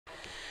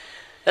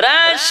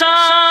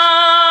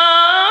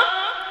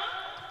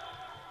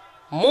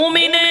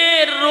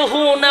মুমিনের রূহ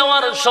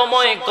নেওয়ার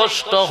সময়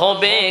কষ্ট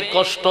হবে,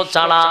 কষ্ট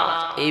ছাড়া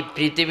এই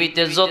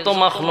পৃথিবীতে যত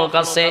মাখলুক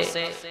আছে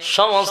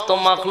সমস্ত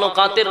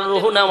মাখলুকাতের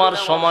রূহ নেওয়ার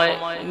সময়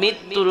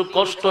মৃত্যুর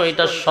কষ্ট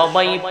এটা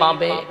সবাই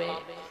পাবে।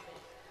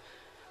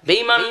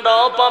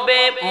 বেঈমানরাও পাবে,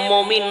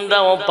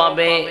 মুমিনরাও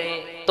পাবে।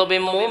 তবে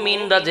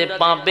মুমিনরা যে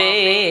পাবে,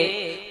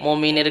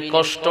 মুমিনের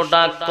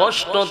কষ্টটা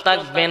কষ্ট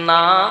থাকবে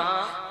না,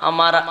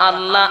 আমার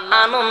আল্লাহ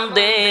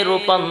আনন্দে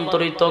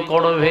রূপান্তরিত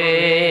করবে।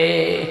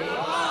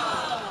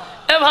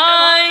 এ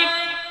ভাই,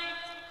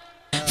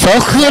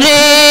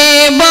 ফখরে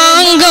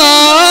বাঙ্গাল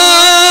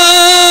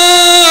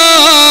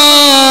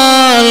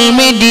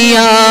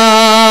মিডিয়া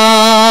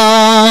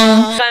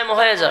কায়েম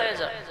হয়ে যাবে।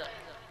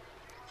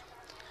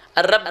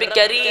 আর রব্বি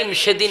কারীম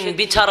সেদিন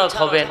বিচারক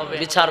হবেন,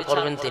 বিচার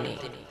করবেন তিনি।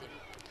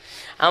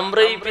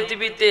 আমরা এই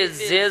পৃথিবীতে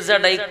যে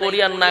যাটাই করি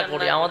আর না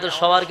করি, আমাদের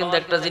সবার কিন্তু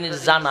একটা জিনিস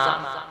জানা,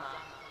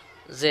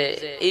 যে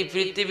এই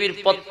পৃথিবীর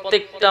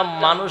প্রত্যেকটা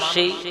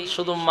মানুষই,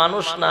 শুধু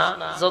মানুষ না,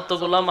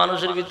 যতগুলা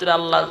মানুষের ভিতরে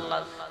আল্লাহ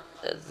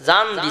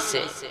জান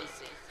দিছে,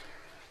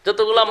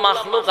 যতগুলা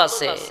মাখলুক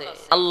আছে,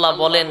 আল্লাহ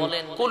বলেন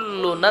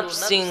কুল্লু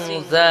নাফসিন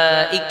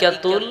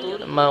যায়িকাতুল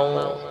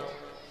মাউত,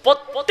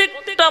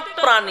 প্রত্যেকটা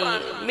প্রাণী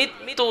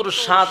মৃত্যুর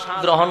স্বাদ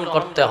গ্রহণ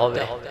করতে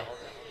হবে।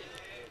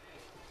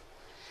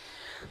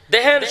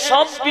 দেখেন,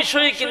 সব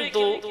বিষয়ে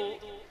কিন্তু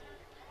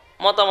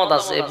মতামত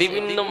আছে,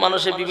 বিভিন্ন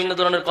মানুষের বিভিন্ন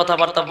ধরনের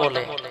কথাবার্তা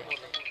বলে,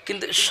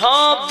 কিন্তু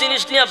সব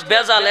জিনিস নিয়ে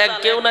বেজাল,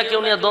 কেউ না কেউ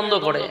নিয়ে দ্বন্দ্ব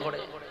করে।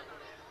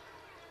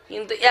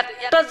 কিন্তু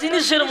একটা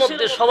জিনিসের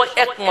মধ্যে সবাই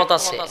একমত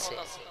আছে,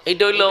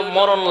 এইটা হইলো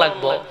মরণ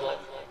লাগবো।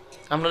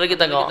 আপনারা কি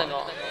তা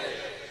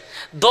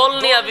দল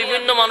নিয়ে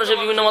বিভিন্ন মানুষের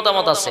বিভিন্ন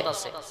মতামত আছে,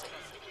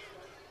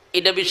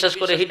 এটা বিশ্বাস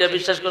করে, হেটা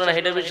বিশ্বাস করে না,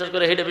 হেটা বিশ্বাস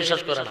করে, হেটা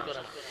বিশ্বাস করে না।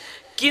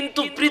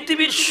 কিন্তু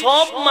পৃথিবীর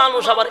সব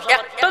মানুষ আবার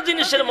একটা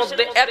জিনিসের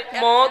মধ্যে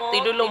একমত,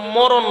 এটা হলো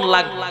মরণ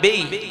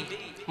লাগবেই,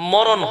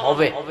 মরণ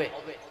হবে,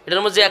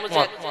 এটার মধ্যে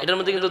একমত। এটার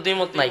মধ্যে কিন্তু দুই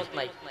মত নাই।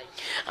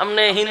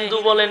 আপনি হিন্দু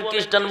বলেন,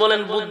 খ্রিস্টান বলেন,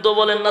 বুদ্ধ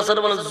বলেন,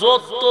 নাসারা বলেন,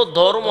 যত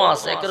ধর্ম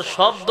আছে একের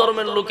সব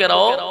ধর্মের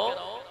লোকেরাও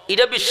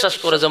এটা বিশ্বাস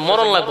করে যে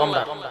মরণ লাগবে।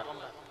 আমরা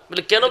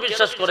বলে কেন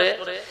বিশ্বাস করে?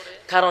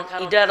 কারণ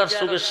এটা একটা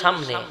চোখের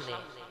সামনে,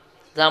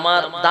 যে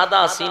আমার দাদা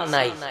আছেন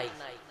নাই,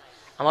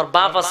 আমার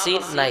বাপ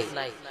আছেন নাই,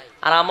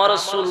 আর আমারও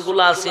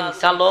চুলগুলা আছেন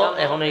কালো,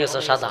 এখন হয়ে গেছে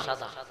সাদা।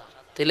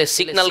 তাহলে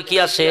সিগন্যাল কি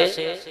আসে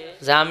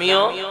যে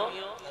আমিও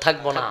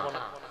থাকবো না।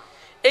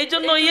 এই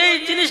জন্য এই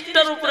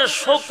জিনিসটার উপরে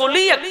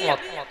সকলেই একমত,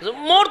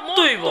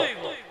 মরতেইব,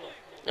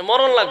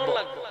 মরণ লাগবো।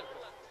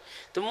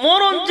 তো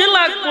মরণ যে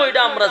লাগবো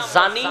এটা আমরা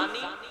জানি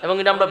এবং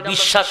এটা আমরা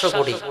বিশ্বাসও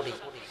করি।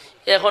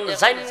 এখন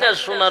জানি না,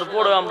 শোনার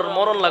পরেও আমরা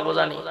মরণ লাগবো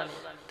জানি,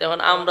 তখন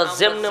আমরা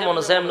যেমনে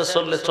মনে চাই এমনি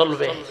চললে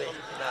চলবে।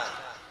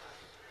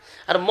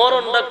 আর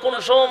মরণটা কোন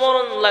সময়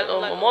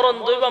মরণ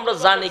দইব আমরা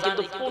জানি,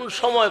 কিন্তু কোন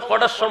সময়,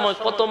 কটার সময়,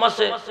 কত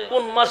মাসে,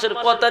 কোন মাসের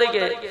কত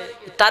তারিখে,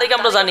 তারিখ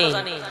আমরা জানি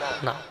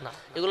না।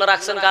 এগুলো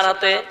রাখছেন কার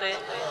হাতে?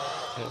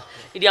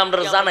 এটি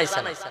আমরা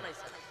জানাইছেন,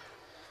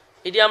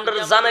 এটি আমরা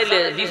জানাইলে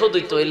বিপদ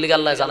হইতো, এর লিগে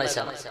আল্লাহ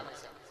জানাইছেন।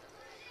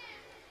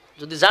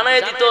 যদি জানাই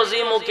দিত যে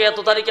মুখে এত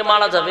তারিখে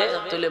মারা যাবে,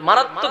 তাহলে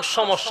মারাত্মক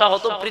সমস্যা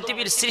হতো,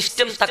 পৃথিবীর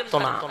সিস্টেম থাকতো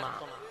না।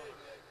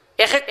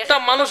 এক একটা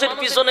মানুষের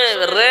পিছনে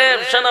র্যাব,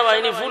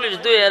 সেনাবাহিনী, পুলিশ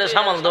দুই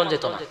সামাল দেওয়া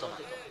যেত না।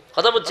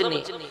 কথা বুঝছেন নি?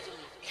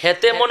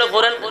 হেতে মনে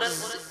করেন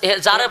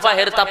যারে পা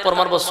হের তাপ্পর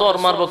মারবো, চর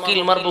মারবো,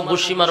 কিল মারবো,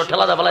 ঘুষি মারবো,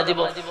 ঠেলা দাফালা দিব,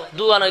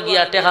 দুয়ানে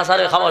গিয়া টেকা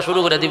সারে খাওয়া শুরু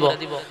করে দিব।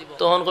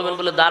 তখন কবেন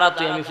বলে দাঁড়া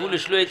তুই, আমি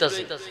পুলিশ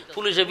লইতাছি।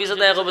 পুলিশে পিছে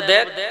দেখা কবে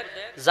দেখ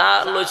যা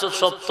লইছ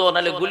সব তো,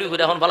 নাহলে গুলি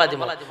করে এখন ফালাই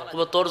দিব।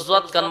 তোর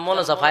যত কান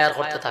মনে চা ফায়ার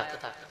করতে থাক,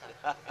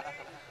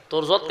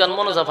 তোর যত কান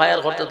মনে চা ফায়ার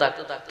করতে থাক।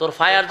 তোর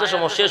ফায়ার যে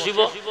সময় শেষ হইব,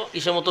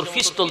 এই সময় তোর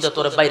পিস্তল দিয়ে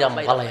তোর বাইরাম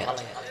ফালাই।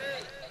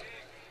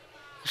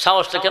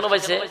 সাহসটা কেন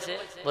পাইছে?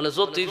 বলে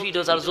যতই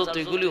ভিডিও আর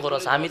যতই গুলি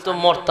খরচ, আমি তো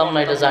মরতাম না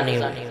এটা জানি।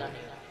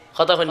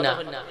 কথা কই না?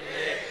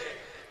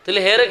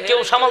 তাহলে হেরে কেউ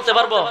সামালতে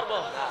পারবো?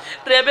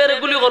 রেবের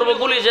গুলি করবো,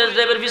 গুলি শেষ,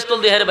 রেবের পিস্তল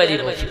দিয়ে হেরে বাইরে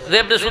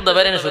রেবরে শুদ্ধ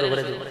বাইরে শুরু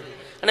করে দিব,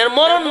 মানে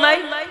মরণ নাই।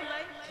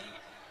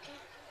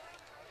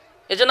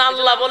 এই জন্য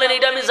আল্লাহ বলেন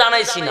এটা আমি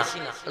জানাইছি না,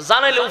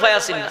 জানাইলে উপায়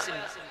আছে না।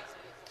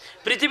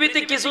 পৃথিবীতে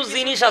কিছু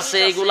জিনিস আছে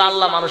এগুলো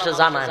আল্লাহ মানুষে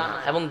জানায় না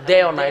এবং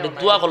দেয় না, এটা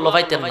দোয়া করলো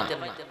পাইতেন না।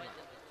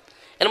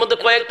 এর মধ্যে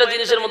কয়েকটা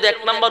জিনিসের মধ্যে এক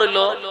নাম্বার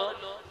হইলো,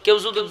 কেউ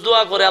যদি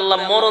দোয়া করে আল্লাহ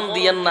মরণ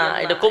দিয়েন না,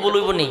 এটা কবুল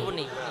হইব নি?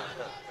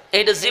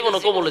 এইটা জীবনও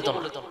কবুল হইতো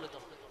না।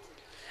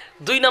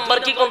 দুই নাম্বার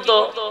কি কোন?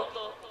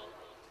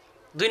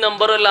 দুই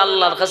নাম্বার হইলো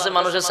আল্লাহর কাছে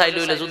মানুষের চাইলে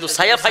হইলে যদি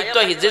ছায়া পাইতো,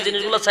 যে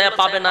জিনিসগুলো ছায়া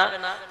পাবে না।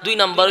 দুই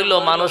নাম্বার হইলো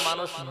মানুষ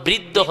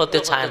বৃদ্ধ হতে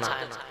চায় না।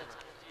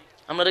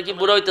 আমরা কি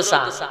বুড়া হইতে চা,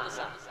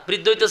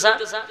 বৃদ্ধ হইতে চা?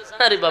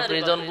 আরে বাপরে,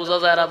 যখন বোঝা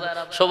যায়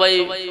সবাই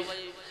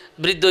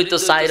বৃদ্ধ হইতে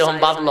চায় এরকম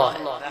ভাবলো,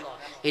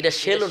 এটা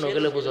সেলুন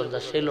গেলে বুঝল যা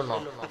সেলুন।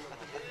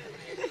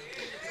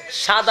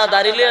 সাদা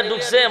দাঁড়িয়ে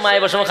ঢুকছে,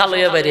 মায়ের সময় খালো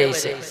হইয়া বেরিয়ে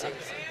আইছে,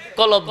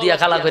 কলব দিয়া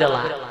খালা করে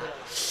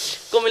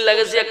কমিল্লা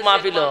গেছি এক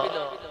মাহফিল,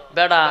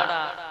 বেড়া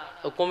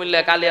কুমিল্লা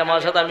কালিয়া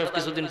আমার সাথে আমি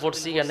কিছুদিন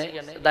পড়ছি, এখানে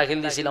দাখিল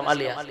দিয়েছিলাম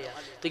আলিয়া।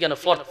 তুই কেন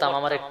পড়তাম,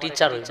 আমার এক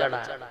টিচার হয়েছে,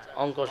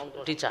 অঙ্ক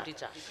টিচার।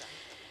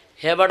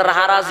 হেবাটার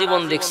হারা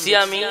জীবন দেখছি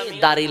আমি,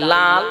 দাড়ি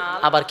লাল,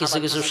 আবার কিছু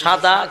কিছু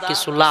সাদা,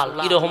 কিছু লাল,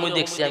 এরকমই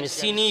দেখছি আমি,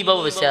 চিনি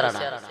বাবু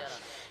চেহারাটা।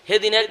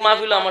 সেদিন এক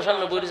মাহফিল আমার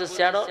সামনে বলেছে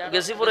চেয়ারও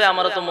গেছি, পরে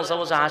আমার তো মশা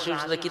মশা হাসি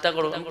উঠছে, কিতা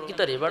করো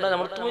কিতা রে বেটা,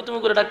 আমার তুমি তুমি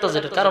করে ডাকতেছে,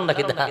 কারণটা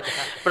কি দেখা,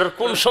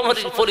 কোন সময়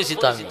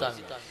পরিচিত আমি।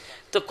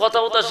 তো কথা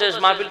বথা শেষ,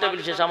 মাহফিল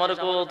টাফিল শেষ, আমার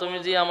তুমি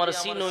যে আমার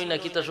চিনই না,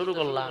 কিতা শুরু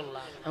করলাম,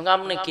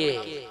 আপনি কে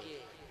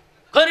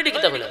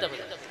কিতা বলে,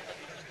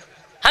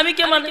 আমি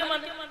কে মানে,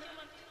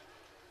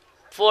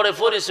 পরে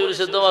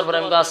পরিচয় দেওয়ার পরে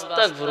আমি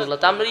আস্তাগফিরুল্লাহ,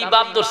 আপনি এই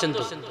বাপ ধরছেন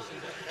তো,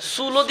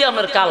 চুলও দিয়ে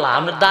আপনার কালা,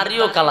 আপনার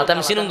দাড়িও কালা,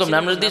 আমি চিনুন কম না,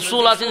 আপনার যদি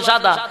চুল আছেন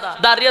সাদা,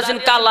 দাড়ি আছেন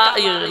কালা,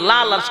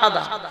 লাল আর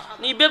সাদা,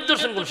 বেপ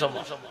ধরছেন কোন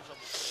সময়,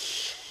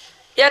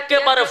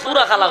 একেবারে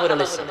পুরা কালা করে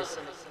লেছে।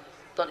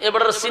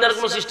 এবার চিনার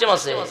কোন সিস্টেম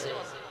আছে?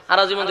 আর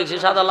জীবন দেখছি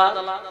সাদা লাল,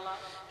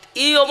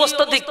 এই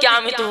অবস্থা দেখে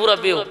আমি তো পুরা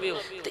বেও।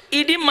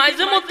 ইডি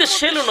মাঝে মধ্যে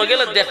সেলুন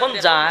গেলে দেখুন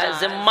যায়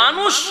যে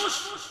মানুষ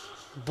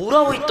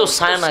বুড়া হইতো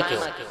চায় না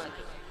কেউ,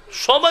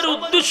 সবার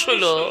উদ্দেশ্য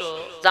হইল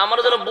যে আমার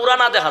যেন বুড়া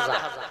না দেখা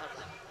যায়।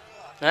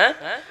 হ্যাঁ,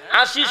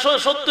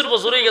 80-70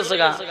 বছর হয়ে গেছে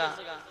গা,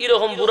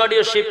 এরকম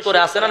বুড়াটিও শেভ করে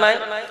আছে না নাই?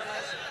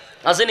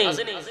 আসেনি?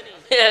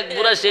 এক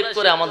বুড়া শেভ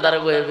করে আমার দ্বারা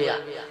বয়ে বিয়া,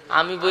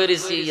 আমি বয়ে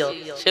রেছি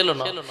ছিল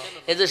না,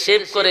 এই যে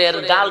শেভ করে এর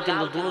গাল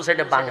কিন্তু দুনো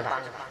সাইডে বাংলা,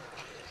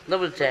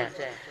 বুঝছেন?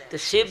 তো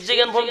শেভ যে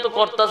গান পর্যন্ত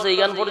করতেছে, এই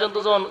গান পর্যন্ত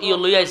যখন ইয়ে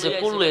লই আইছে,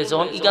 কুল লইছে,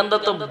 তখন এই গানটা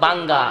তো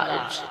বাঙ্গা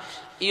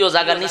ইয়ে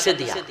জায়গা নিচে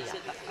দিয়া,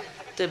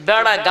 তো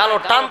বেড়া গালও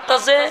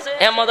টানতেছে,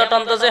 হেমদা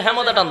টানতেছে,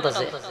 হেমদা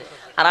টানতেছে।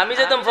 আর আমি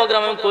যেতাম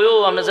প্রোগ্রামে, কইও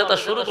আপনি যেটা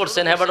শুরু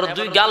করছেন, হ্যাঁ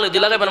দুই গাল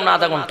দিয়ে লাগাবেন না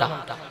আধা ঘন্টা,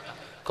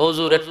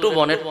 কজুর একটু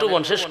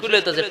বন শেষ করে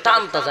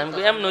টানতেছে। আমি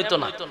কই এমন হইতো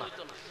না,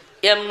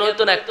 এমন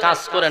হইতো না, এক কাজ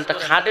করেন, একটা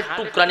খাটের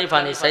টুকরানি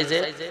পানি চাইছে,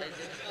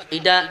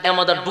 এটা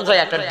এমদা ডুকাই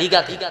একটা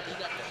ডিগা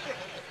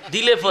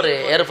দিলে পরে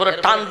এরপরে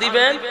টান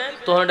দিবেন,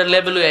 তখন এটা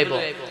লেভেল আইব,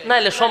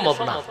 নাইলে সম্ভব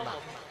না।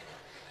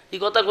 এই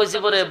কথা কইছি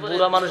পরে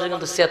বুড়া মানুষের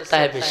কিন্তু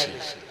চেত্তায় বেশি,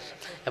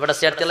 এবার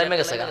চেয়ারতে লাইমে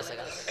গেছে গা,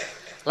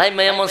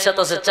 লাইমে এমন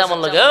চেতা চেচ্চা এমন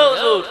লাগে,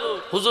 হুজুর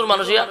হুজুর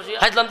মানুষ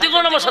ফাইজলাম তুই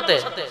কোন আমার সাথে,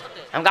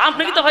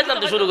 আপনি কি তো ফাইজলাম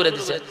তুই শুরু করে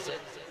দিছে,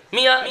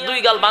 মিয়া দুই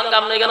গাল বাঙ্গা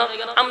আপনি কেন,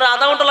 আমরা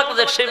আধা ঘন্টা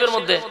লাগতেছে এক শেপের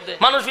মধ্যে,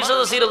 মানুষ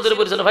পিছনে সিরিয়াল ধরে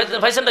পড়েছিল,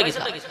 ফাইসেনটা কি?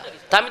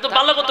 তা আমি তো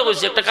ভালো কথা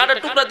কইছি, একটা কাঠের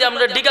টুকরা দিয়ে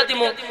আমরা ডিগা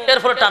দিমু,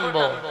 এরপরে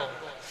টানবো,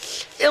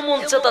 এমন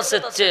চেতা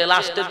চেচ্ছে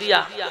লাস্টে দিয়া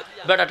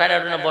বেটা টাইনা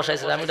টাইনা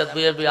বসাইছে। আমি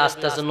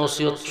আস্তে আস্তে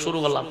নসিহত শুরু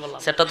করলাম,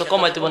 সেটা তো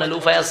কমাইতে বানাইলে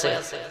উপায় আছে।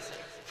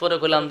 পরে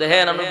কইলাম যে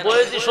হ্যাঁ আমি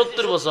বয়সী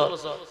 70 বছর,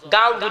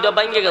 গাল দুইটা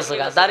ভাঙ্গে গেছে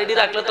গা, দাড়ি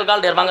রাখলে তো গাল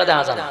ঢের ভাঙ্গা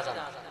দেখা যায় না।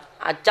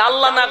 আর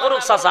চাল্লা না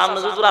করুক চাচা, আপনি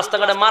যদি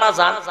রাস্তাঘাটে মারা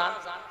যান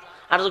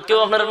আর কেউ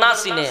আপনারা না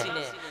চিনে,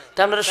 তা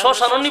আপনারা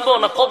শ্মশানও নিব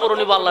না কবরও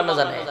নিব আল্লাহ না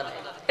জানে,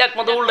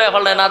 একমাত্র উল্টায়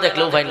পাল্টায় না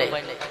দেখলে উপায় নেই,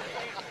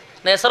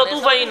 না এছাড়া তো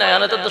উপায় নাই,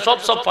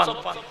 সব পান।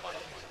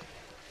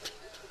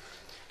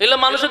 এগুলো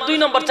মানুষের 2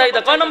 নম্বর চাহিদা।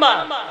 কয় নম্বর?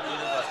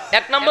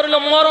 1 নম্বর হলো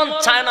মরণ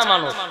চায় না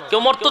মানুষ, কেউ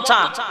মরতো চা।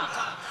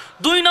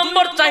 2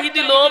 নম্বর চাহিদা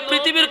দিল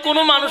পৃথিবীর কোন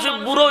মানুষের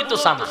বুড়ো হইতো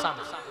চান,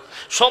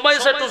 সবাই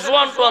একটু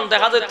জোয়ান টোয়ান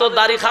দেখা যায়, তো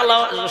দাড়ি খালা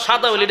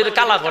সাদা হইলে এটা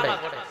কালা করে।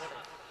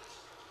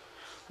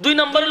 2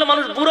 নম্বর হলো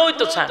মানুষ বুড়ো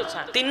হইতো চায়।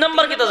 3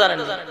 নম্বর কি তা জানেন?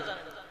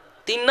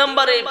 3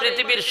 নম্বর এই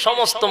পৃথিবীর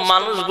সমস্ত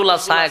মানুষগুলা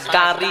চায়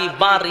গাড়ি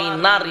বাড়ি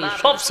নারী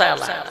সব চায়।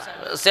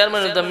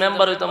 চেয়ারম্যান হইতো,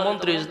 মেম্বার হইতো,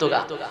 মন্ত্রী হইতো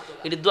গা,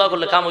 এটি দোয়া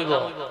করলে কাম হইব।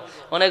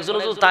 অনেকজন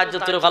তো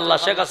তাহাজ্জুদ করে আল্লাহ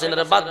শেখ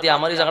হাসিনারে বাদ দিয়ে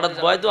আমার এই জায়গাটা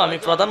বয় দাও, আমি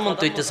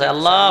প্রধানমন্ত্রী হইতে চাই,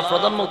 আল্লাহ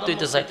প্রধানমন্ত্রী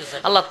হইতে চাই,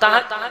 আল্লাহ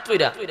তাহাজ্জুদ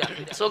কইরা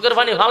চোখের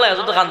পানি ফালায়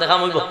যত কান্দে কাম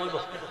হইব।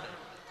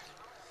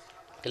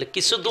 তাহলে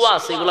কিছু দোয়া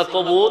আছে এগুলা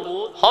কবুল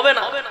হবে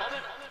না।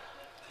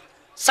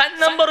 4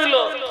 নম্বর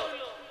হইলো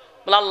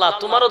আল্লাহ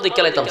তোমারও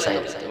দিকে লাইতাম চাই,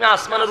 তুমি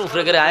আসমানের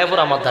উপরে গেলে আয় পর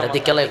আমার ধারে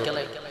দিকে লাইব,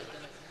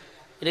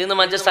 এটা কিন্তু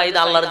মানুষের চাহিদা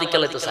আল্লাহর দিকে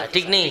লাইতে চায়,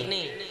 ঠিক নেই?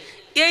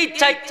 এই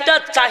 4টা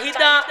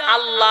চাহিদা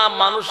আল্লাহ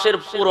মানুষের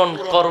পূরণ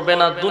করবে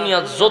না, দুনিয়া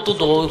যত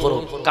দোয়া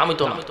করুক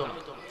কামিত না,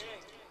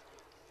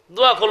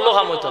 দোয়া করলেও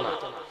কামিত না।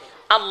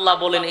 আল্লাহ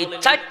বলেন এই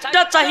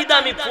 4টা চাহিদা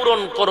আমি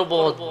পূরণ করব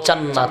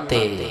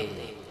জান্নাতে।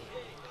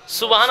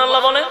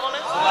 সুবহানাল্লাহ বলেন,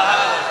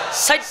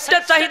 4টা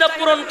চাহিদা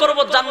পূরণ করব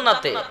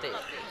জান্নাতে।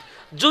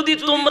 যদি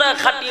তোমরা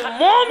খাঁটি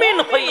মুমিন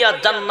হইয়া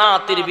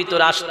জান্নাতের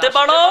ভিতরে আসতে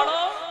পারো,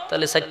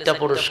 তাহলে 4টা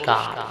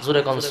পুরস্কার,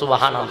 জোরে কোন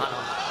সুবহানাল্লাহ।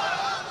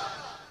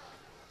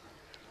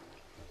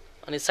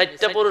 মানে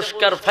 4টা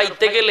পুরস্কার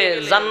পাইতে গেলে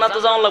জান্নাতে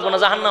যাওয়া লাগবে না,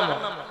 জাহান্নামে,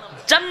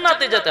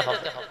 জান্নাতে যেতে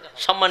হবে।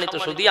 সম্মানিত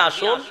সুধী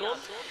আসুন,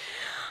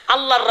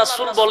 আল্লাহর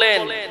রাসূল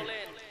বলেন,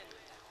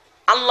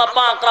 আল্লাহ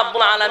পাক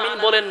রব্বুল আলামিন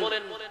বলেন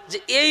যে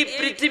এই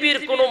পৃথিবীর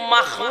কোন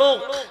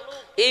মাখলুক,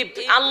 এই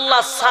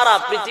আল্লাহ ছাড়া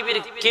পৃথিবীর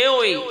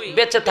কেউই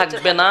বেঁচে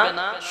থাকবে না,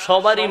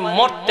 সবারই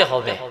মরতে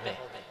হবে,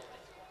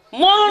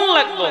 মরণ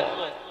লাগবে,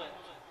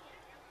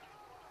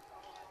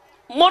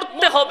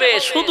 মরতে হবে,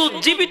 শুধু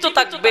জীবিত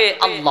থাকবে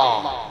আল্লাহ।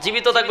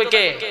 জীবিত থাকবে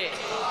কে?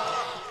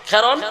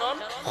 কারণ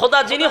খোদা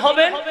যিনি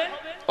হবেন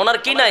ওনার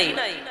কি নাই?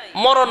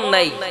 মরণ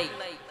নাই।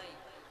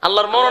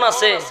 আল্লাহর মরণ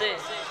আছে,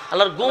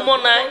 আল্লাহর ঘুমও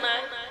নাই,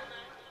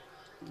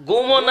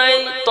 ঘুমও নাই,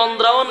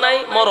 তন্দ্রাও নাই,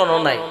 মরণও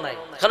নাই।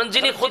 কারণ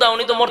যিনি খোদা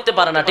উনি তো মরতে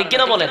পারে না, ঠিক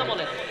কিনা বলেন?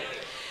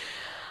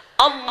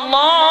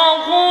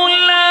 আল্লাহু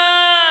লা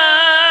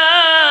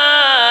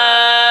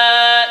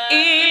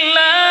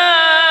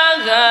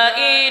ইলাহা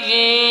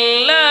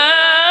ইল্লাহু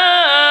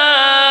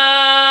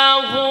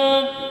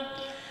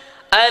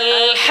আল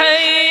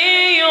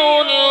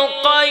হাইয়ুল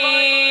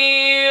কাইয়্যুম।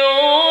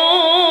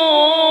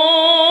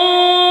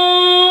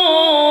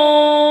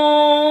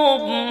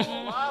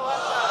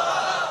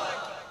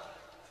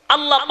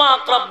 আল্লাহ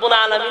পাক রব্বুল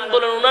আলামিন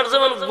বলেন উনার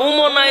যেমন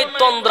ঘুমও নাই,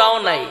 তন্দ্রাও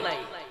নাই,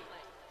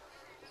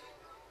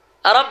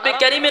 রব্বে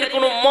কারীমের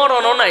কোনো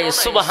মরণও নাই।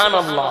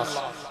 সুবহানাল্লাহ।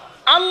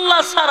 আল্লাহ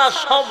ছাড়া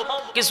সব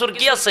কিছুর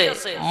কি আছে?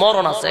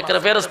 মরণ আছে।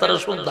 একেবারে ফেরেশতারা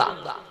সুদ্ধা,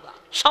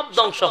 সব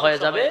ধ্বংস হয়ে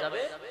যাবে,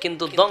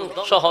 কিন্তু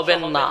ধ্বংস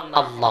হবেন না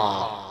আল্লাহ।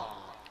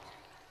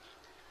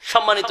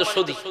 সম্মানিত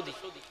সুধী,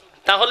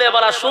 তাহলে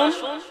এবার আসুন,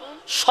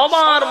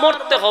 সবার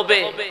মরতে হবে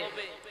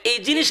এই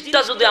জিনিসটা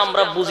যদি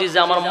আমরা বুঝি যে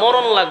আমার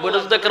মরণ লাগবে, এটা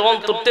যদি একটা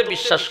অন্তরে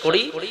বিশ্বাস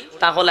করি,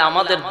 তাহলে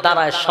আমাদের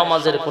দ্বারায়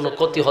সমাজের কোনো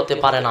ক্ষতি হতে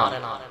পারে না,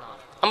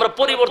 আমরা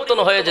পরিবর্তন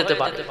হয়ে যেতে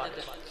পারি।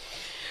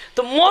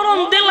 তো মরণ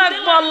দিয়ে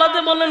লাগবে। আল্লাহ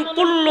বলেন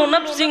কুল্লু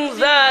নাফসিন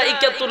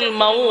যায়িকাতুল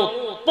মাউত,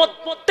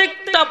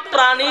 প্রত্যেকটা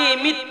প্রাণী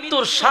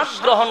মৃত্যুর স্বাদ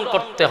গ্রহণ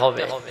করতে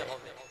হবে।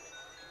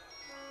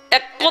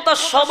 এক কথা,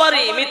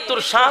 সবারই মৃত্যুর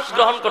শ্বাস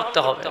গ্রহণ করতে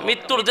হবে।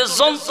 মৃত্যুর যে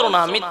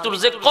যন্ত্রণা, মৃত্যুর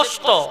যে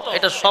কষ্ট,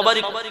 এটা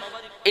সবারই,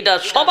 এটা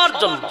সবার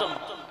জন্য,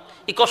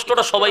 এই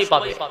কষ্টটা সবাই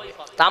পাবে।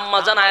 আম্মা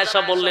জান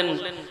আয়েশা বললেন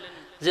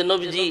যে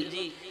নবীজি,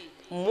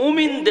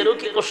 মুমিনদেরও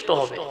কি কষ্ট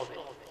হবে?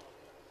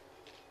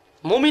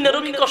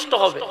 মুমিনেরও কি কষ্ট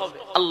হবে?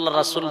 আল্লাহ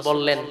রাসূল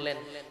বললেন,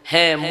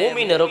 হ্যাঁ,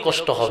 মুমিনেরও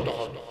কষ্ট হবে।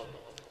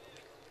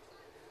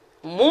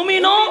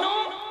 মুমিনও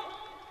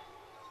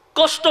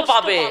কষ্ট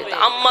পাবে।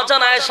 আম্মা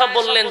জান আয়েশা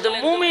বললেন যে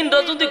মুমিনরা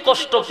যদি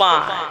কষ্ট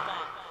পায়,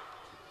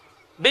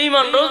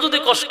 বেঈমানরাও যদি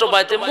কষ্ট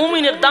পায়, তে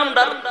মুমিনের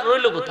দামটা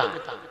রইল কোথায়?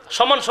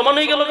 সমান সমান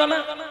হয়ে গেল কেন?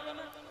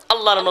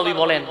 আল্লাহর নবী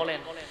বলেন,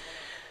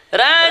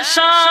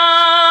 রায়শা,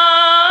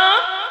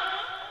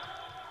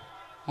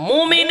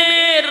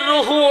 মুমিনের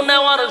রূহ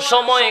নেওয়ার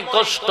সময়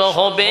কষ্ট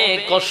হবে।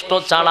 কষ্ট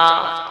ছাড়া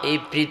এই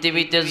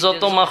পৃথিবীতে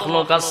যত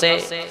মাখলুক আছে,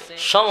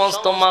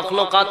 সমস্ত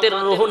মাখলুকাতের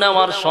রূহ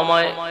নেওয়ার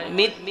সময়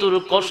মৃত্যুর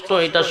কষ্ট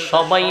এটা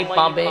সবাই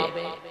পাবে।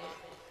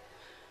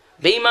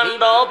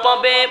 বেঈমানরাও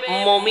পাবে,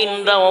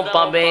 মুমিনরাও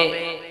পাবে।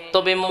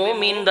 তবে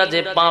মুমিনরা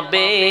যে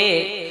পাবে,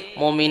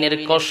 মুমিনের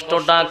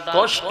কষ্টটা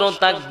কষ্ট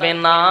থাকবে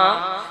না,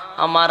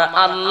 আমার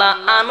আল্লাহ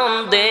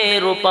আনন্দে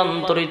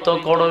রূপান্তরিত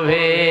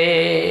করবে।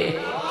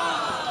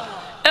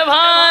 এ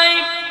ভাই,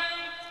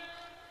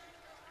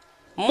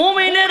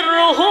 মুমিনের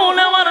রূহ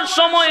নেওয়ার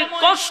সময়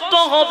কষ্ট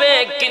হবে,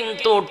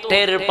 কিন্তু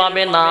টের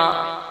পাবে না,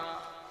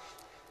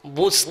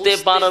 বুঝতে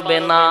পারবে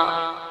না।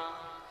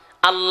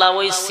 আল্লাহ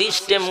ওই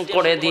সিস্টেম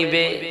করে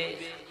দিবে।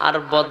 আর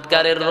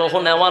বদগারের রূহ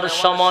নেওয়ার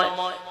সময়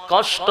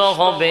কষ্ট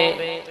হবে,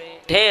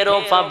 টেরও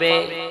পাবে,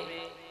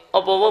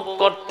 উপভোগ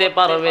করতে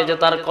পারবে যে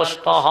তার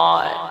কষ্ট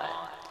হয়।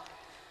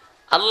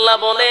 আল্লাহ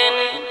বলেন,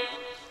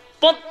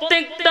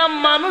 প্রত্যেকটা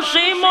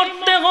মানুষই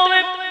মরতে হবে,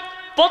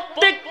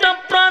 প্রত্যেকটা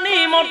প্রাণী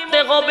মরতে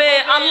হবে।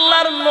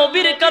 আল্লাহর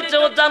নবীর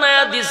কাছেও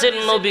জানায়া দিয়েছেন,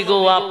 নবী গো,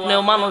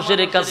 আপনিও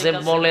মানুষের কাছে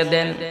বলে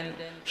দেন,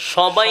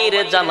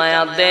 সবাইরে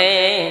জানায়া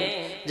দেন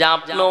যে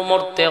আপনিও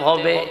মরতে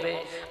হবে।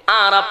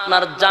 আর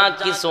আপনার যা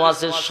কিছু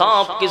আছে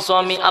সব কিছু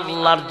আমি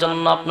আল্লাহর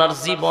জন্য, আপনার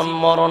জীবন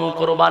মরণ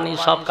কুরবানি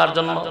সব কার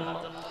জন্য?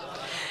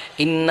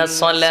 ইন্না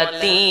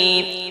সলাতি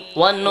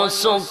ওয়া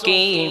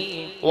নুসুকি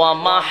ওয়া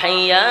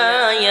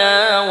মাহইয়ায়া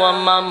ওয়া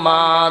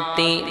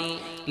মামাতি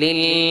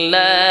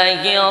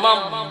লিল্লাহি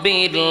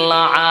রাব্বিল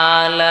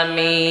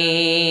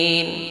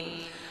আলামিন।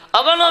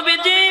 ওগো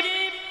নবীজি,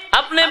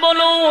 আপনি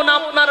বলুন,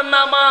 আপনার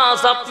নামাজ,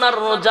 আপনার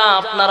রোজা,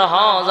 আপনার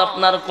হজ,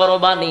 আপনার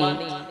কুরবানি,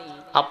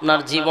 আপনার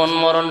জীবন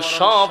মরণ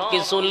সব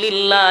কিছু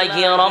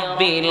লিল্লাহি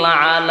রাব্বিল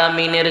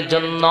আলামিনের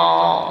জন্য,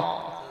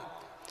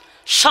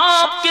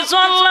 সব কিছু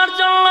আল্লাহর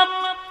জন্য।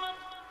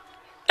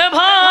 এ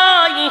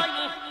ভাই,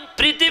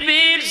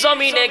 পৃথিবীর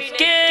জমিনে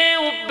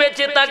কেউ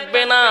বেঁচে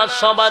থাকবে না,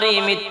 সবারই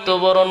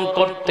মৃত্যুবরণ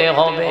করতে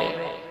হবে।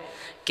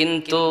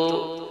 কিন্তু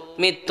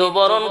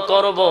মৃত্যুবরণ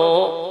করব,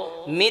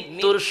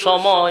 মৃত্যুর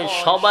সময়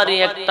সবারই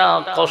একটা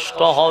কষ্ট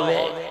হবে।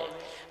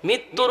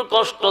 মৃত্যুর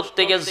কষ্ট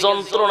থেকে,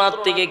 যন্ত্রণার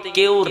থেকে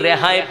কেউ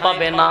রেহাই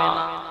পাবে না।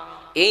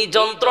 এই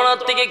যন্ত্রণার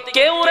থেকে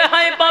কেউ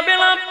রেহাই পাবে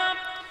না,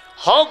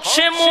 হক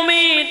সে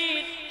মুমিন,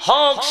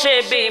 হক সে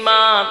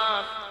বেঈমান।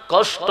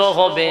 কষ্ট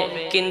হবে,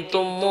 কিন্তু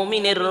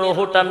মুমিনের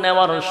রূহটা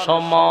নেওয়ার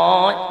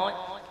সময়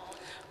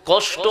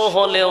কষ্ট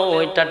হলেও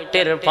এটা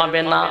টের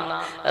পাবে না।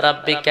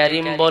 রাব্বে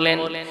কারীম বলেন,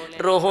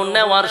 রূহ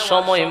নেওয়ার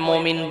সময়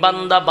মুমিন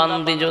বান্দা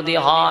বান্দি যদি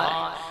হয়,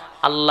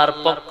 আল্লাহর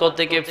পক্ষ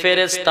থেকে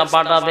ফেরেশতা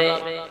পাঠাবে।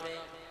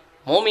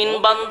 মুমিন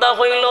বান্দা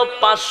হইল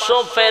 500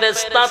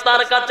 ফেরেশতা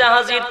তার কাছে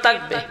হাজির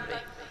থাকবে।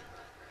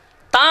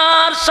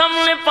 তার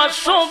সামনে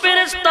 500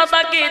 ফেরেশতা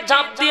তাকে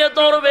ঝাঁপ দিয়ে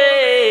ধরবে।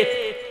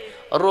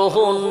 রূহ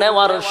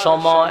নেওয়ার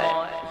সময়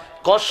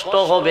কষ্ট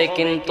হবে,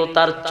 কিন্তু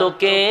তার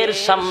চোখের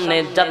সামনে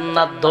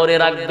জান্নাত ধরে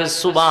রাখবে।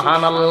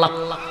 সুবহানাল্লাহ।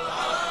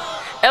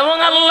 এবং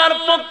আল্লাহর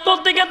পক্ষ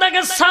থেকে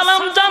তাকে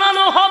সালাম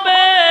জানানো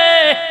হবে।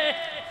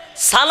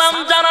 সালাম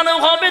জানানো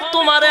হবে,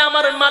 তোমারে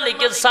আমার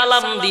মালিকে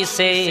সালাম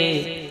দিছে।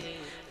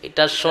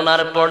 এটা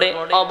শোনার পরে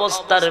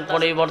অবস্থার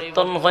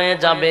পরিবর্তন হয়ে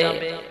যাবে,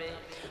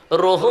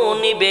 রূহ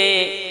নিবে,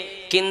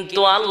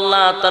 কিন্তু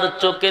আল্লাহ তার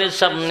চোখের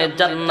সামনে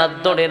জান্নাত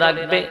ধরে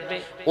রাখবে।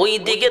 ওই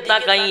দিকে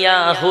তাকাইয়া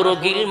হুরু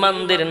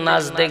গিলমানদের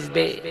নাচ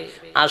দেখবে,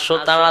 আসো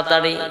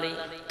তাড়াতাড়ি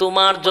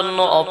তোমার জন্য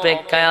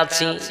অপেক্ষায়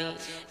আছি।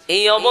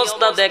 এই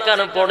অবস্থা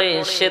দেখার পরে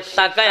সে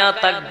তাকায়া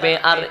থাকবে,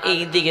 আর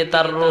এই দিকে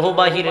তার রূহ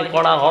বাহির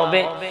করা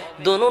হবে।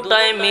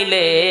 দুটাই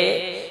মিলে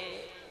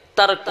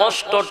তার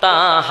কষ্টটা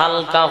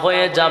হালকা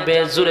হয়ে যাবে।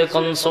 জুরে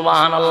কোন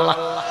সুবহানাল্লাহ।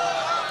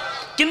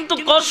 কিন্তু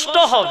কষ্ট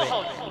হবে,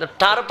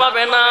 টার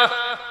পাবে না।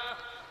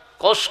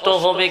 কষ্ট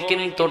হবে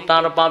কিন্তু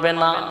টার পাবে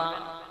না।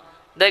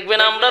 দেখবেন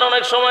আমরা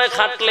অনেক সময়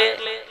খাটলে,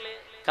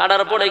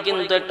 কাটার পরে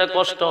কিন্তু একটা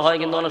কষ্ট হয়,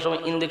 কিন্তু অনেক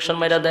সময় ইনজেকশন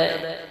মেরা দেয়,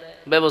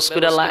 বেবস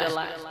করে লায়।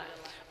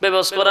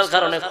 বেবস করার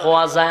কারণে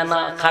খোয়া যায় না,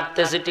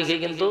 খাটতেছে ঠিকই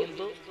কিন্তু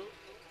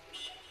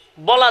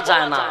বলা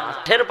যায় না,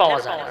 ঠের পাওয়া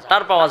যায় না,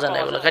 টার পাওয়া যায় না।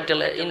 এগুলো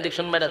খাটলে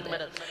ইনজেকশন মেরা দেয়।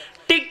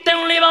 ঠিক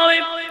তেমনি ভাবে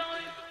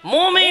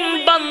মুমিন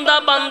বান্দা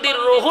বান্দির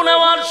রূহ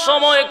নেওয়ার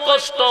সময়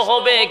কষ্ট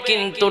হবে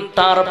কিন্তু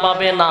টার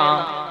পাবে না,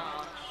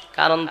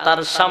 কারণ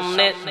তার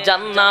সামনে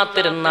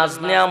জান্নাতের নাজ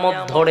নিয়ামত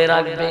ধরে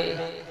রাখবে।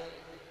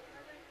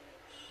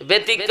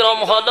 ব্যতিক্রম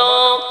হলো,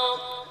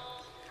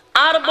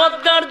 আর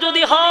বদগার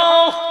যদি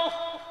হও,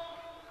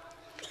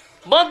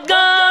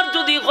 বদগার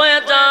যদি হয়ে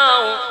যাও,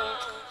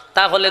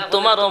 তাহলে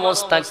তোমার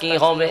অবস্থা কি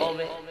হবে?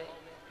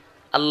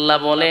 আল্লাহ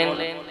বলেন,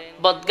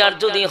 বদগার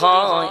যদি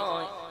হয়,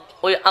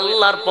 ওই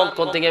আল্লাহর পক্ষ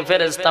থেকে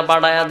ফেরেশতা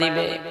পাঠায়া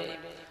দিবে।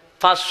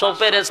 500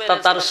 ফেরেশতা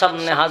তার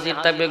সামনে হাজির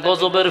থাকবে,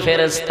 গজবের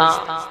ফেরেশতা।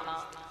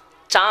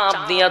 চাপ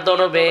দিয়া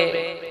ধরবে,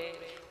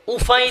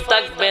 উফাই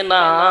থাকবে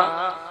না,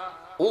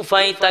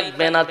 উফাই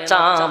থাকবে না,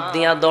 চাপ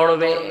দিয়া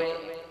ধরবে।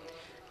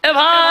 এ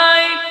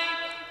ভাই,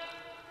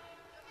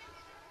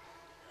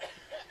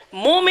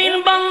 মুমিন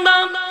বান্দা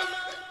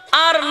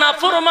আর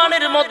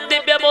নাফরমানের মধ্যে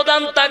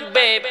ব্যবধান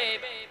থাকবে,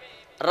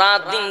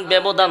 রাত দিন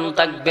ব্যবধান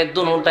থাকবে,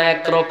 দুটোটা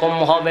একরকম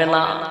হবে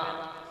না।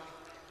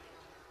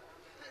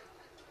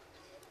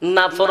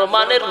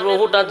 নাফরমানের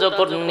রূহটা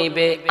যখন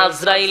নিবে,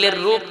 আজরাইলের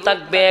রূপ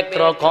থাকবে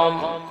একরকম।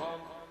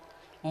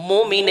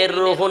 মুমিনের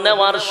রূহ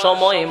নেওয়ার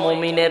সময়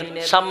মুমিনের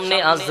সামনে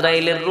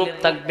আজরাইলের রূপ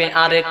থাকবে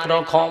আরেক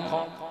রকম,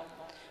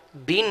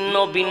 ভিন্ন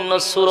ভিন্ন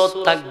সূরত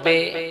থাকবে।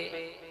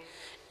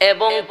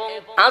 এবং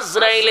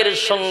আজরাইলের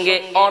সঙ্গে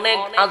অনেক,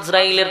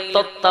 আজরাইলের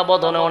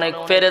তত্ত্বাবধানে অনেক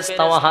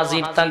ফেরেশতাও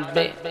হাজির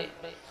থাকবে।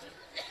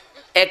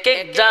 এক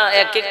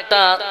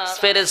একটা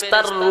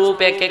ফেরেশতার রূপ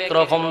এক এক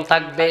রকম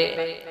থাকবে।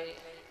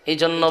 এই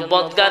জন্য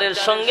বদগারের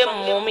সঙ্গে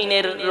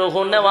মুমিনের রূহ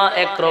নেওয়া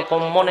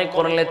একরকম মনে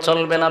করলে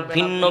চলবে না,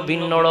 ভিন্ন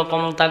ভিন্ন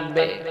রকম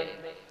থাকবে।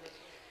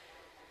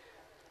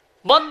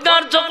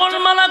 বদগার যখন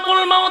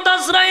মালাকুল মাউত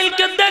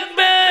আজরাইলকে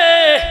দেখবে,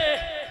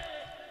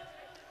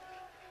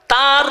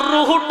 তার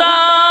রূহটা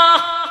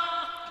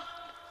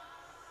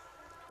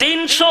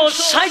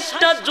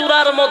 360টা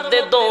জোড়ার মধ্যে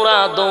দৌড়া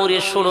দৌড়ি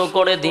শুরু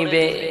করে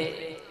দিবে,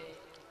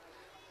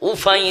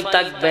 উফাই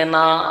থাকবে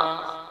না।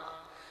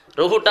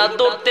 রূহটা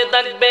দৌড়তে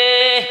থাকবে,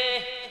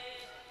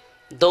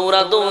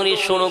 দৌড়াদৌড়ি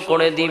শুরু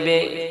করে দিবে।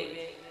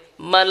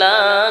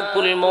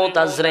 মালাকুল মউত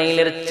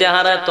আজরাইলের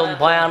চেহারা তো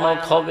ভয়ানক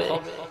হবে।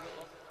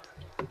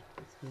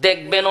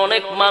 দেখবেন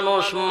অনেক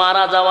মানুষ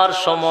মারা যাওয়ার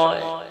সময়,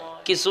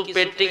 কিছু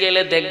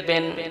প্র্যাকটিক্যালে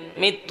দেখবেন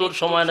মৃত্যুর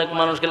সময় অনেক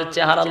মানুষ গেলে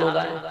চেহারা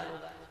লুগায়,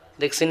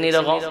 দেখছেন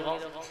এরকম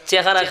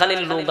চেহারা খালি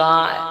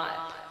লুগায়,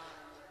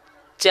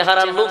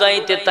 চেহারা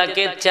লুগাইতে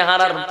তাকে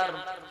চেহারার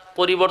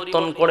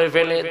পরিবর্তন করে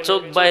ফেলে,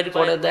 চোখ বাইর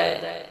করে দেয়।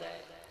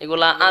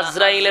 এগুলা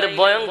আজরাইলের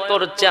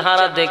ভয়ঙ্কর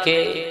চেহারা দেখে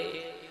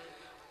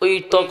ওই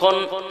তখন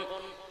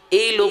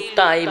এই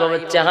লোকটা এইভাবে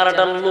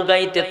চেহারাটা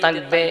লুগাইতে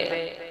থাকবে।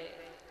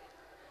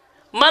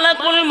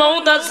 মালাকুল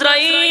মউত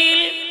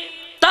আজরাইল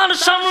তার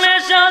সামনে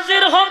এসে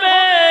হাজির হবে।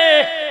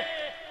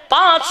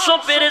 500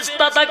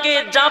 ফেরেশতা তাকে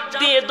জাপ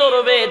দিয়ে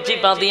ধরবে,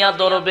 চিপা দিয়া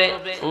ধরবে,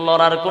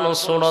 লড়ার কোনো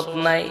সুরত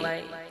নাই।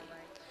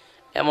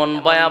 এমন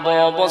ভয়াবহ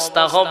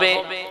অবস্থা হবে।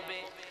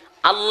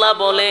 আল্লাহ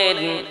বলেন,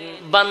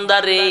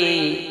 বান্দারে,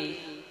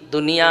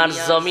 দুনিয়ার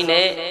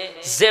জমিনে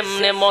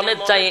যেমনে মনে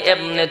চাই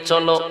এমনে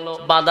চলো,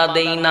 বাধা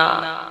দেই না।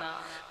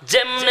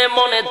 যেমনে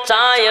মনে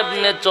চায়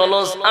এমনে চলো,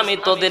 আমি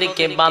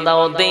তোদেরকে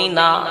বাধাও দেই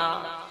না।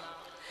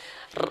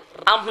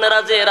 আপনারা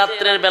যে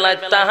রাত্রের বেলায়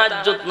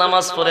তাহাজ্জুদ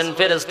নামাজ পড়েন,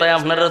 ফেরেশতায়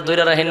আপনারা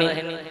ধরে রাখেনি?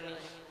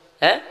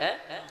 হ্যাঁ,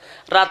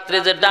 রাত্রে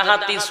যে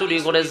ডাকাতি, চুরি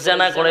করে,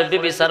 জেনা করে,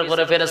 ব্যভিচার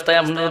করে, ফেরেশতায়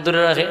আপনারা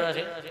ধরে রাখে?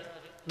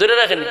 ধরে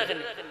রাখেনি?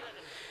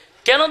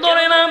 কেন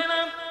ধরে না?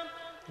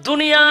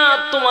 দুনিয়া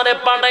তোমারে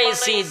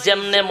পাঠাইছি,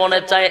 যেমনে মনে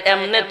চায়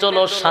এমনে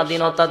চলো,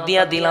 স্বাধীনতা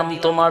দিয়া দিলাম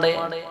তোমারে।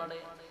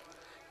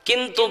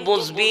 কিন্তু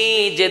বুঝবি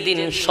যেদিন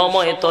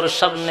সময় তোর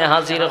সামনে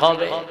হাজির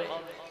হবে,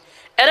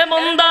 আরে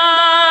বান্দা,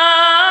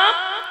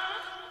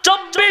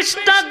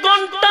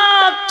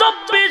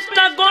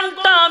 24টা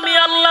ঘন্টা আমি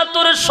আল্লাহ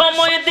তোর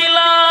সময়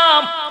দিলাম।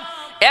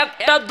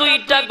 একটা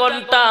দুইটা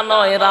ঘন্টা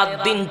নয়, রাত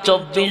দিন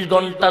 24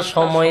 ঘন্টা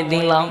সময়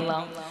দিলাম।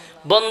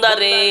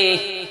 বন্দারে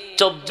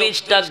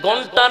 24টা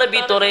ঘন্টার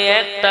ভিতরে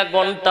একটা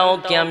ঘন্টাও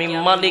কি আমি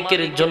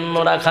মালিকের জন্য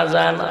রাখা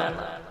যায় না?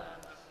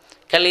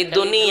 খালি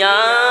দুনিয়া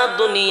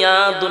দুনিয়া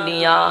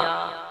দুনিয়া।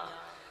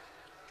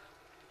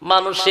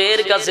 মানুষের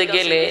কাছে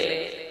গেলে,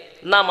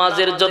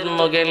 নামাজের জন্য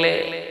গেলে,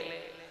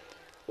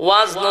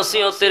 ওয়াজ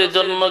নসিহতের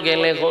জন্য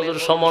গেলে হুজুর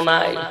সময়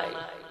নাই।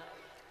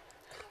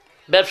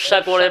 ব্যবসা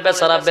করে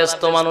বেচারা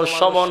ব্যস্ত মানুষ,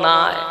 সময়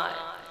নাই।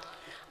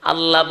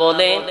 আল্লাহ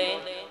বলেন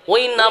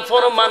ওই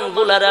নাফরমান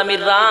গুলার আমি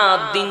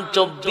রাত দিন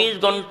 24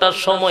 ঘন্টা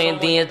সময়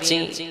দিয়েছি,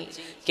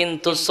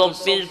 কিন্তু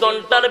 24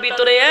 ঘন্টার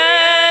ভিতরে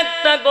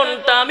একটা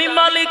ঘন্টা আমি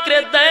মালিকরে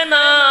দেয়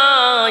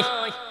নাই।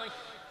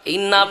 এই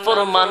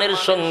নাফরমানের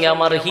সঙ্গে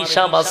আমার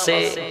হিসাব আছে,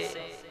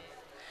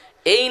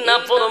 এই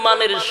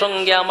নাফরমানের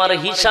সঙ্গে আমার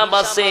হিসাব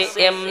আছে।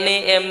 এমনি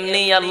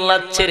এমনি আল্লাহ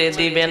ছেড়ে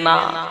দিবে না,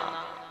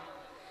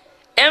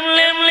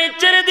 এমনি এমনি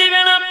ছেড়ে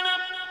দিবে না।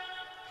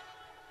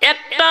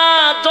 একটা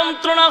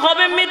যন্ত্রণা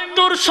হবে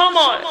মৃত্যুর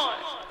সময়,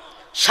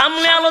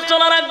 সামনে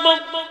আলোচনা রাখবো।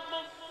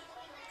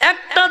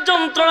 একটা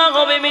যন্ত্রণা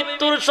হবে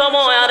মৃত্যুর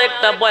সময়, আর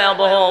একটা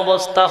ভয়াবহ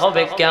অবস্থা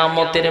হবে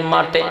কিয়ামতের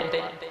মাঠে।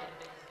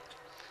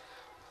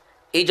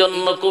 এই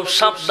জন্য খুব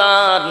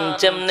সাবধান,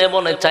 যেমনে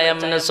মনে চাই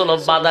এমনে চলো,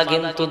 বাধা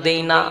কিন্তু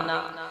দেই না।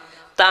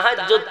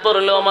 তাহাজ্জুদ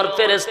পড়লেও আমার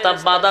ফেরেশতা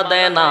বাধা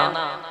দেয় না,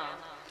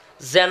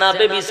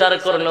 জেনাবে বিচার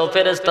করলেও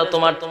ফেরেশতা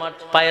তোমার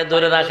পায়ে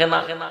ধরে রাখে না।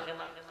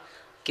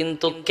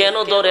 কিন্তু কেন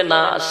ধরে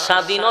না?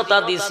 স্বাধীনতা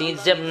দিছি,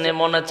 যেমনে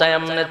মনে চায়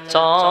এমনে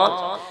চল।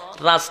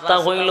 রাস্তা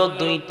হইল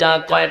দুইটা।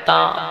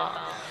 কয়টা?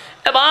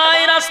 এ ভাই,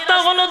 রাস্তা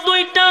হলো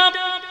দুইটা।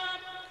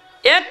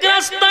 এক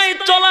রাস্তায়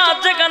চলা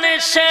যেখানে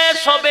শেষ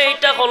হবে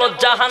এটা হলো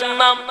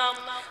জাহান্নাম,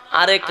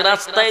 আরেক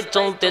রাস্তায়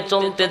চলতে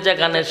চলতে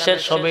যেখানে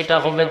শেষ হবে এটা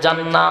হবে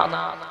জান্নাত।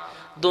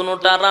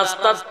 দুটোটা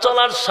রাস্তা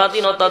চলার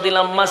স্বাধীনতা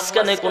দিলাম,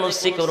 মাঝখানে কোনো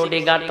সিকিউরিটি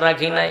গার্ড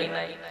রাখি নাই।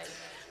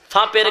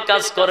 পাপের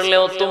কাজ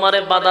করলেও তোমারে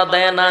বাধা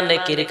দেয় না,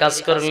 নেকির কাজ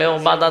করলেও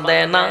বাধা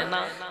দেয় না,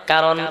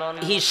 কারণ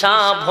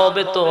হিসাব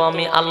হবে তো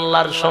আমি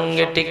আল্লাহর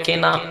সঙ্গে, ঠিক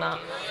কিনা?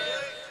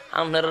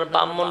 আপনার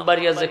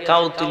ব্রাহ্মণবাড়িয়া যে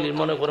কাউতুলির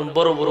মনে করেন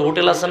বড় বড়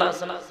হোটেল আছে না,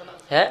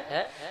 হ্যাঁ,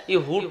 এই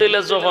হোটেলে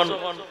যখন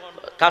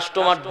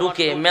কাস্টমার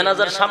ঢুকে,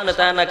 ম্যানেজার সামনে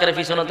তাহে না করে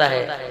পিছনে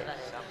তাহে?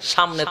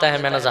 সামনে তাহে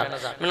ম্যানেজার।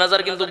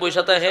 ম্যানেজার কিন্তু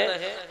বৈশা তাহে,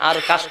 আর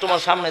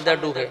কাস্টমার সামনে দেয়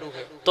ঢুকে।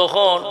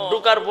 তখন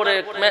ঢুকার পরে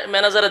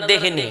ম্যানেজারে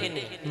দেখেনি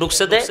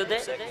ঢুকছে দে,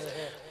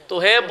 তো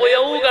হে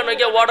বইয়াও কেন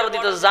গিয়ে অর্ডার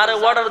দিতেছে। যারে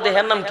অর্ডার দে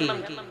হের নাম কি?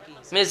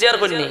 মেসিয়ার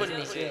কইনি,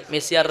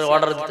 মেসিয়ার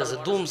অর্ডার দিতেছে,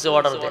 দুমসে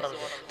অর্ডার দেয়।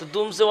 তো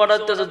দুমসে অর্ডার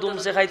দিতেছে,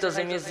 দুমসে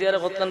খাইতেছে, মেসিয়ারে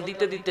কতক্ষণ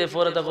দিতে দিতে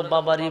পরে দেখো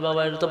বাবারি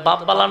বাবা, এটা তো বাপ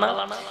বালা না,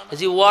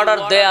 যে অর্ডার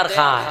দেয় আর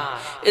খায়।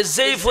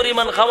 যেই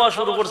পরিমাণ খাওয়া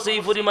শুরু করছে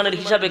এই পরিমাণের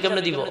হিসাবে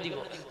কেমনে দিব?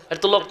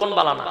 এটা তো লক্ষণ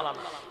বালা না।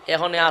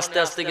 এখন আস্তে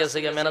আস্তে গেছে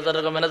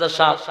ম্যানেজারের, ম্যানেজার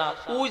সাহেব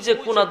ওই যে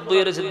কোনাত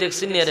বইয়ে রয়েছে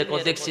দেখছি নিয়ে রেখো,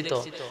 দেখছি তো।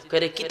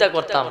 কে কিতা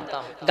করতাম,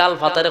 গাল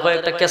ফাতারে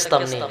কয়েকটা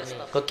কেসতাম নি।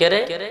 কে রে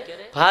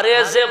ভারে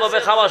যেভাবে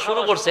খাওয়া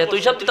শুরু করছে তুই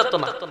সব দিতাম তো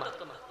না।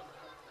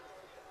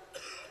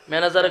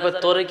 ম্যানেজারে কয়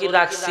তোরে কি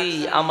রাখছি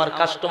আমার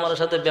কাস্টমারের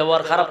সাথে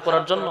ব্যবহার খারাপ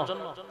করার জন্য?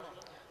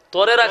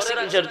 তোরে রাখছি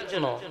কিসের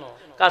জন্য?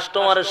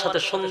 কাস্টমারের সাথে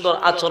সুন্দর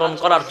আচরণ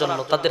করার জন্য,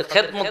 তাদের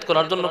খেদমত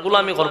করার জন্য,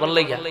 গোলামি করবার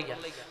লাগিয়া।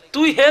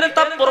 তুই হেরে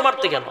তাপ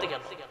মারতে কেন?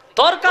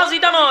 তোর কাজ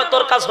এটা নয়,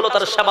 তোর কাজ হলো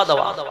তার সেবা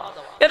দেওয়া।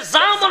 এর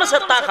যা মনে আছে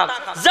তা খা,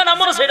 যেটা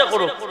মনে আছে এটা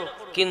করো।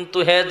 কিন্তু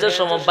হে যে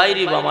সময়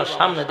বাইরে আমার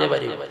সামনে দিয়ে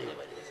বাইরে,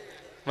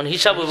 মানে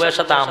হিসাব এর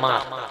সাথে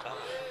আমার।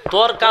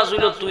 তোর কাজ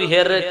হইলো তুই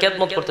হের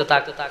খেদমত করতে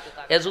থাক।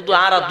 এ যদি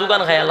আর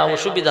দোকান খাই এলাম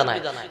অসুবিধা নাই,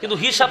 কিন্তু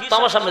হিসাব তো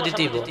আমার সামনে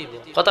দিতেই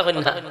কথা কই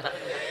না?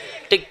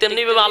 ঠিক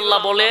তেমনি ভাবে আল্লাহ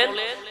বলেন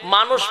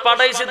মানুষ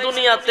পাঠাইছে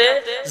দুনিয়াতে,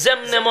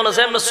 যেমনে মনে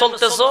যেমনে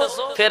চলতেছো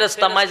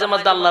ফেরেশতা মাঝে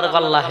মাঝে আল্লাহর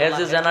আল্লাহ হে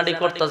যে জানাডি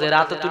করতেছে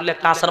রাতে তুললে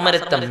কাসার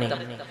মারিতাম নি।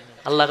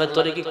 আল্লাহ কয়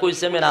তোরে কি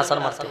কইছে আমি আসার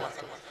মারতে?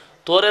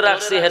 তোরে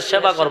রাখছি হের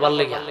সেবা করবার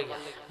লাগা,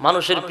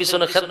 মানুষের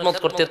পিছনে খেদমত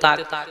করতে থাক।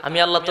 আমি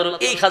আল্লাহ তোর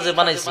এই কাজে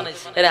বানাইছি,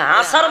 এর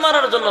আসার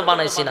মারার জন্য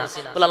বানাইছি না।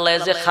 বলে আল্লাহ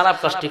যে খারাপ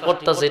কাজটি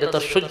করতেছে এটা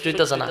তোর সহ্য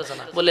হইতেছে না,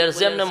 বলে এর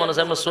যেমনে মনে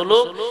যেমন চলো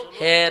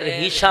এর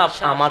হিসাব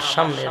আমার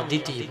সামনে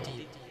দিতে,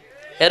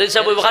 এর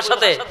হিসাব ওই ভাষার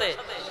সাথে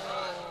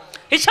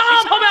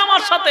হিসাব হবে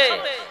আমার সাথে।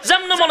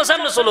 যেমনে মনে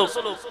যেমনে চলো,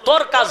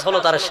 তোর কাজ হলো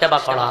তার সেবা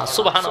করা।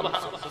 সুবহানাল্লাহ।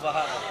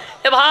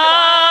 এ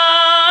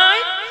ভাই,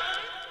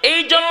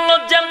 এই জন্য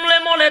যেমনে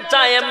মনে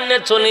চায় এমনে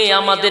চলি,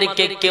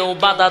 আমাদেরকে কেউ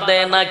বাধা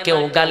দেয় না, কেউ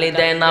গালি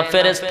দেয় না,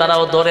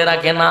 ফেরেশতারাও ধরে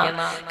রাখে না।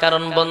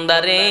 কারণ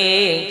বান্দারে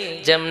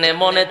যেমনে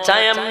মনে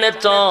চায় এমনে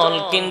চল,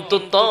 কিন্তু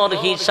তোর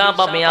হিসাব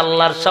আমি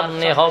আল্লাহর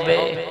সামনে হবে।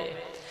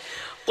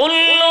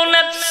 কুল্লু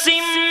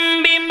নাফসিন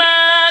বিমা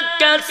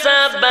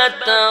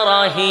কাসাবাত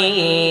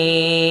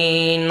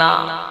রাহিনা।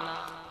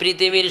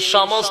 পৃথিবীর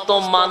সমস্ত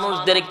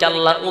মানুষদেরকে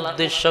আল্লাহ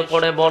উদ্দেশ্য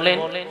করে বলেন,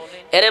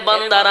 এরে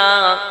বান্দারা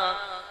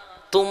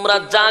তোমরা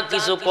যা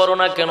কিছু করো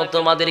না কেন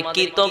তোমাদের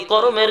কৃত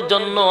কর্মের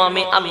জন্য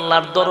আমি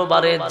আল্লাহর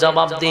দরবারে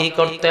জবাবদিহি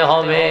করতে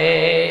হবে।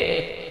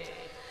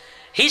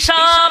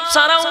 হিসাব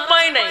ছাড়া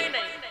উপায় নাই।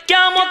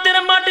 কিয়ামতের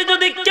মাঠে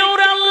যদি কেউ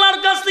আল্লাহর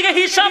কাছ থেকে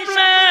হিসাব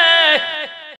নেয়,